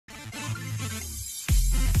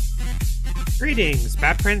Greetings,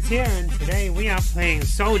 Batprince here, and today we are playing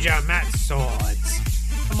Soldier Matt Swords.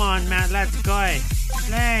 Come on, Matt, let's go.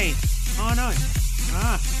 Play. Oh no.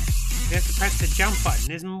 We have to press the jump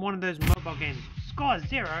button. Isn't one of those mobile games? Score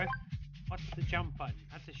 0. What's the jump button?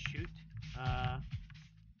 That's a shoot. I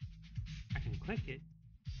can click it,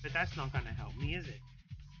 but that's not gonna help me, is it?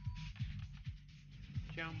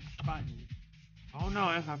 Jump button. Oh no,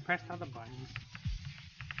 I pressed other buttons.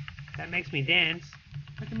 That makes me dance.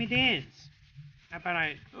 Look at me dance. How about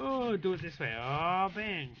I do it this way? Oh,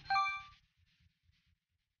 bang.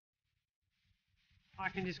 I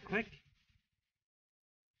can just click.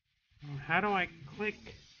 How do I click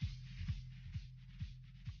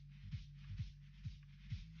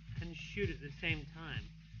and shoot at the same time?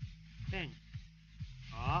 Bang.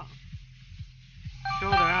 Oh.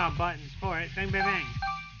 Sure, there are buttons for it. Bang, bang, bang.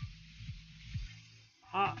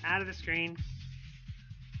 Oh, out of the screen.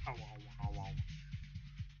 Oh, wow, wow, wow.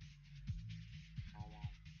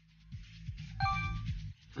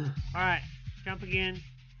 Alright, jump again.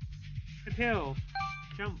 Flip hill.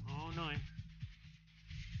 Jump. Oh no.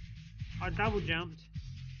 I double jumped.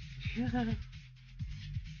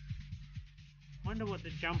 Wonder what the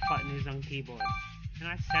jump button is on keyboard. Can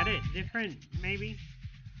I set it different, maybe?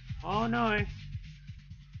 Oh no.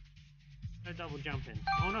 No double jumping.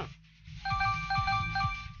 Oh no.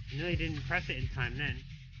 I nearly didn't press it in time then.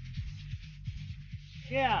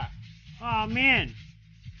 Yeah. Oh man.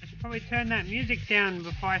 I should probably turn that music down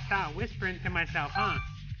before I start whispering to myself, huh?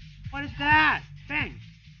 What is that? Bang!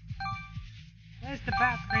 Where's the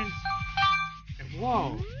Batprince?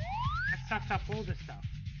 Whoa! That sucks up all the stuff.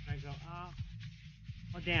 I go up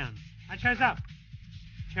or down. I chose up.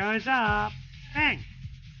 Chose up. Bang!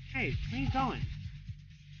 Hey, where are you going?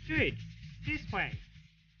 Dude, this way.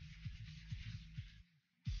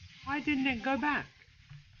 Why didn't it go back?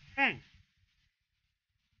 Bang!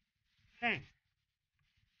 Bang!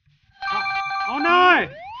 Oh no! I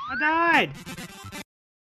died!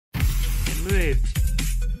 It moved.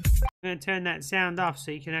 I'm going to turn that sound off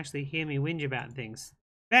so you can actually hear me whinge about things.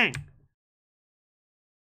 Bang!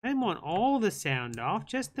 I didn't want all the sound off,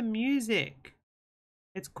 just the music.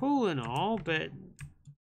 It's cool and all, but...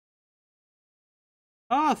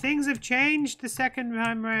 Oh, things have changed the second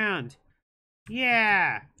time round.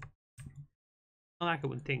 Yeah! I like it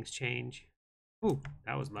when things change. Ooh,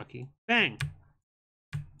 that was lucky. Bang!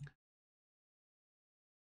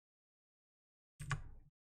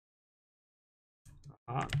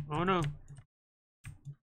 Oh no.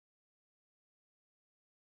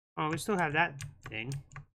 Oh, we still have that thing.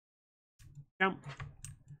 Jump.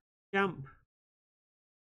 Jump.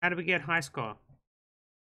 How do we get high score?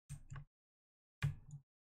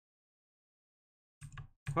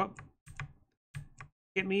 Oh.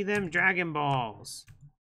 Get me them Dragon Balls.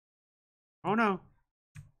 Oh no.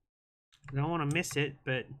 I don't want to miss it,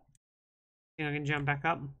 but I think I can jump back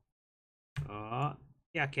up. Oh,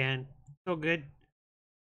 yeah, I can. So good.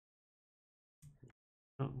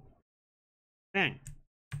 Oh. Bang.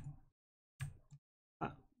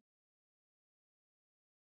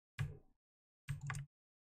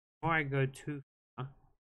 Before I go too far, I'm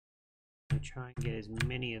going to try and get as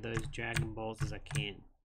many of those Dragon Balls as I can.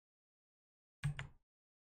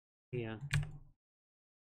 Yeah.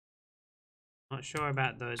 Not sure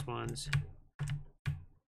about those ones.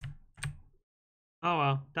 Oh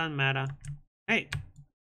well, doesn't matter. Hey!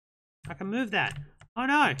 I can move that. Oh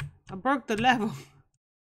no! I broke the level!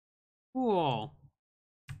 Cool.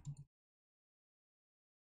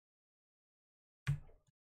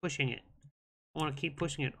 Pushing it. I want to keep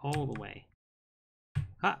pushing it all the way.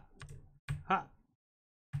 Ha! Ha!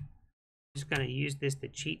 Just gonna use this to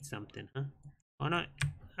cheat something, huh? Oh no!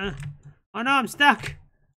 Oh no, I'm stuck!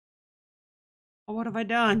 Oh, what have I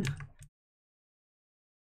done?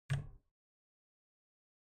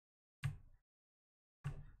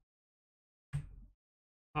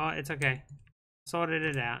 Oh, it's okay. Sorted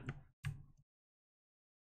it out.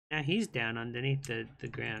 Now he's down underneath the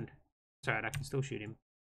ground. It's alright, I can still shoot him.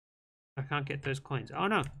 I can't get those coins. Oh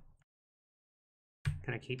no!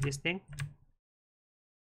 Can I keep this thing?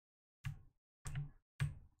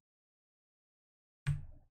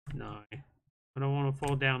 No. I don't want to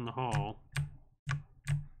fall down the hole.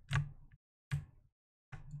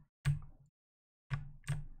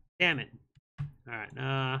 Damn it. Alright,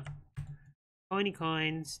 coiny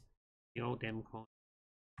coins. The old damn coin.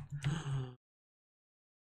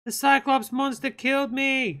 The Cyclops monster killed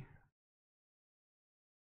me!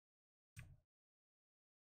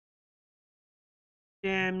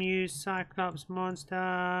 Damn you, Cyclops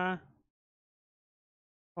monster.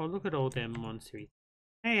 Oh, look at all them monsters.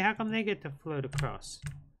 Hey, how come they get to float across?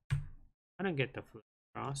 I don't get to float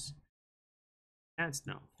across. That's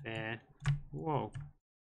not fair. Whoa.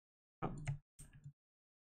 Oh.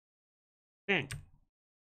 Bang.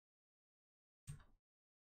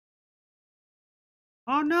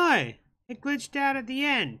 Oh no! It glitched out at the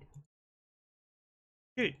end.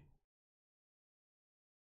 Shoot.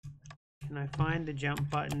 Can I find the jump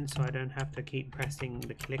button so I don't have to keep pressing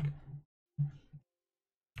the click?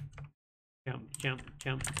 Jump, jump,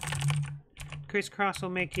 jump. Crisscross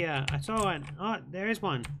will make you... I saw one. Oh, there is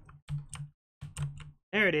one.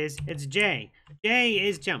 There it is. It's J. J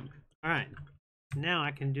is jump. Alright. Now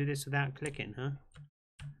I can do this without clicking, huh?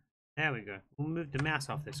 There we go. We'll move the mouse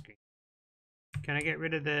off the screen. Can I get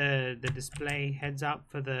rid of the display heads up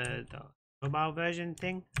for the mobile version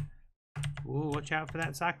thing? Ooh, watch out for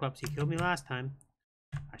that Cyclops. He killed me last time.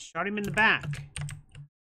 I shot him in the back.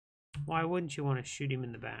 Why wouldn't you want to shoot him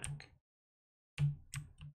in the back?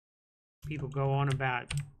 People go on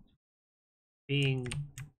about being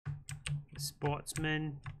a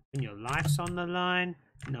sportsman when your life's on the line.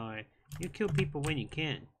 No, you kill people when you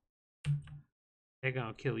can. They're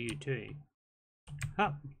gonna kill you too.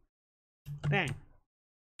 Up. Bang.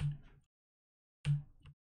 Give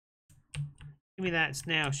me that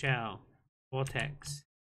snail shell. Vortex.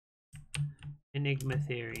 Enigma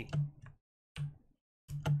theory.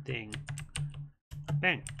 Thing.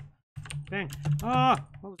 Bang. Bang. Oh,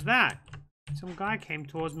 what was that? Some guy came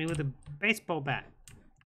towards me with a baseball bat.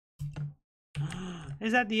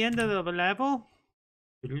 Is that the end of the level?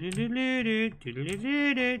 Did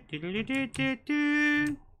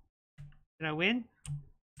I win?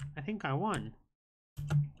 I think I won.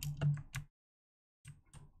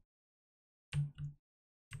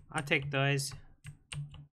 I'll take those.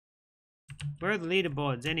 Where are the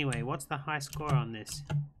leaderboards anyway? What's the high score on this?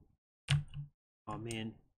 Oh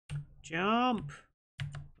man. Jump!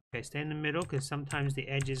 Okay, stay in the middle because sometimes the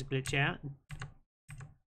edges glitch out.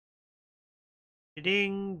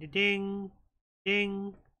 Ding, ding,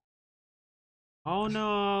 ding. Oh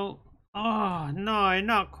no. Oh no,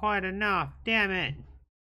 not quite enough. Damn it.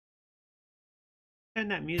 Turn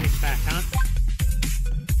that music back, huh?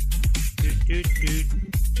 Doot, doot, doot.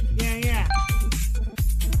 Yeah, yeah.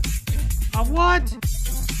 Oh, what?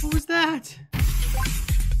 What was that?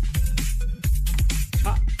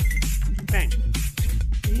 Oh. Bang.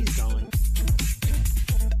 He's going.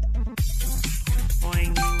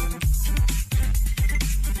 Boing.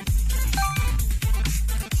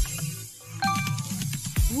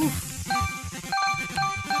 Woof.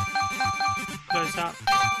 Close up.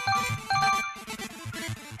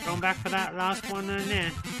 Going back for that last one in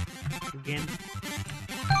there. Again.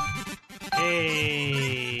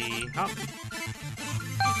 Hey. Hop.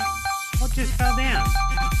 What just fell down?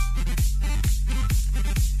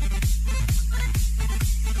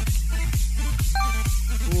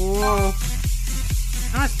 Whoa.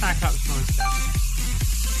 Nice back up, monster.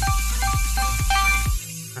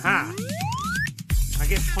 Aha. I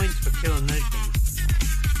get points for killing those things.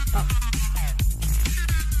 Oh.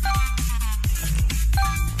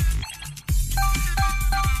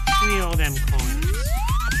 Give me all them coins.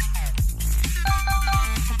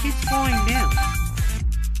 It keeps falling down.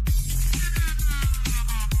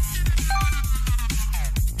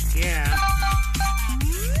 Yeah.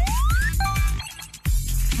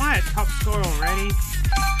 Am I at top score already?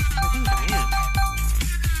 I think I am.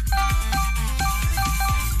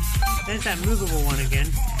 There's that movable one again.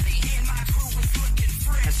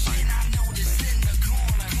 That's fine.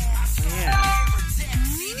 Oh yeah.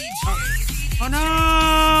 Oh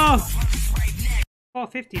no!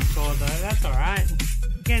 450 score though, that's alright.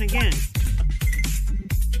 Again.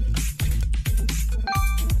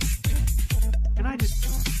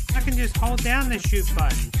 I can just hold down the shoot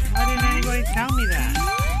button. Why didn't anybody tell me that?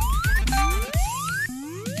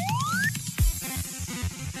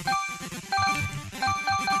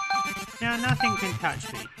 Now nothing can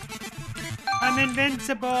touch me. I'm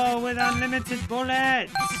invincible with unlimited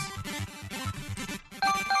bullets.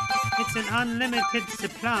 It's an unlimited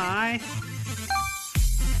supply.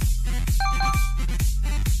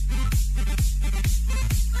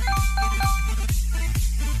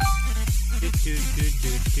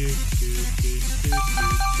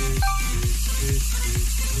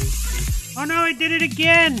 Oh no, I did it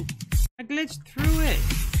again! I glitched through it.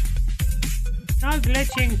 No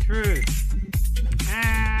glitching through.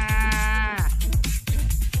 Ah!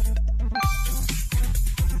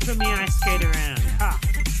 Look at me, I skate around. Ha!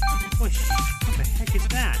 Whoosh! What the heck is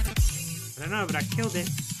that? I don't know, but I killed it.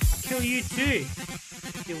 I'll kill you too.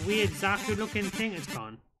 Your weird Zaku looking thing is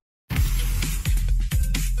gone.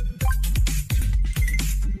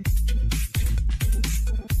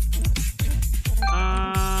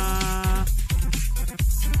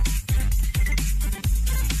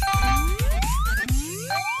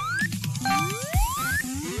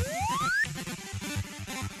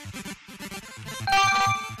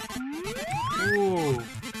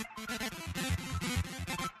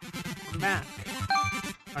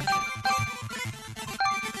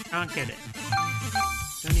 can't get it.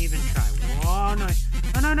 Don't even try. Whoa, no.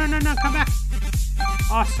 No, come back.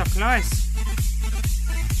 Oh, so close.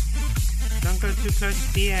 Don't go too close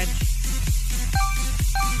to the edge.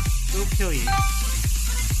 We'll kill you.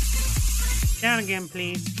 Down again,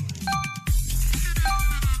 please.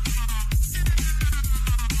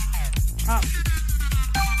 Up.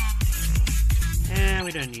 And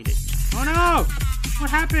we don't need it. Oh no!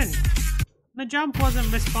 What happened? The jump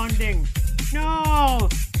wasn't responding. No!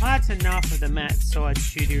 Well, that's enough of the Matt Sword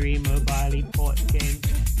shootery mobile port game.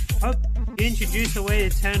 Hope you introduced a way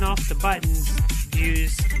to turn off the buttons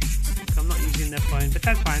views. I'm not using the phone, but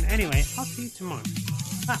that's fine. Anyway, I'll see you tomorrow.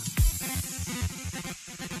 Ah.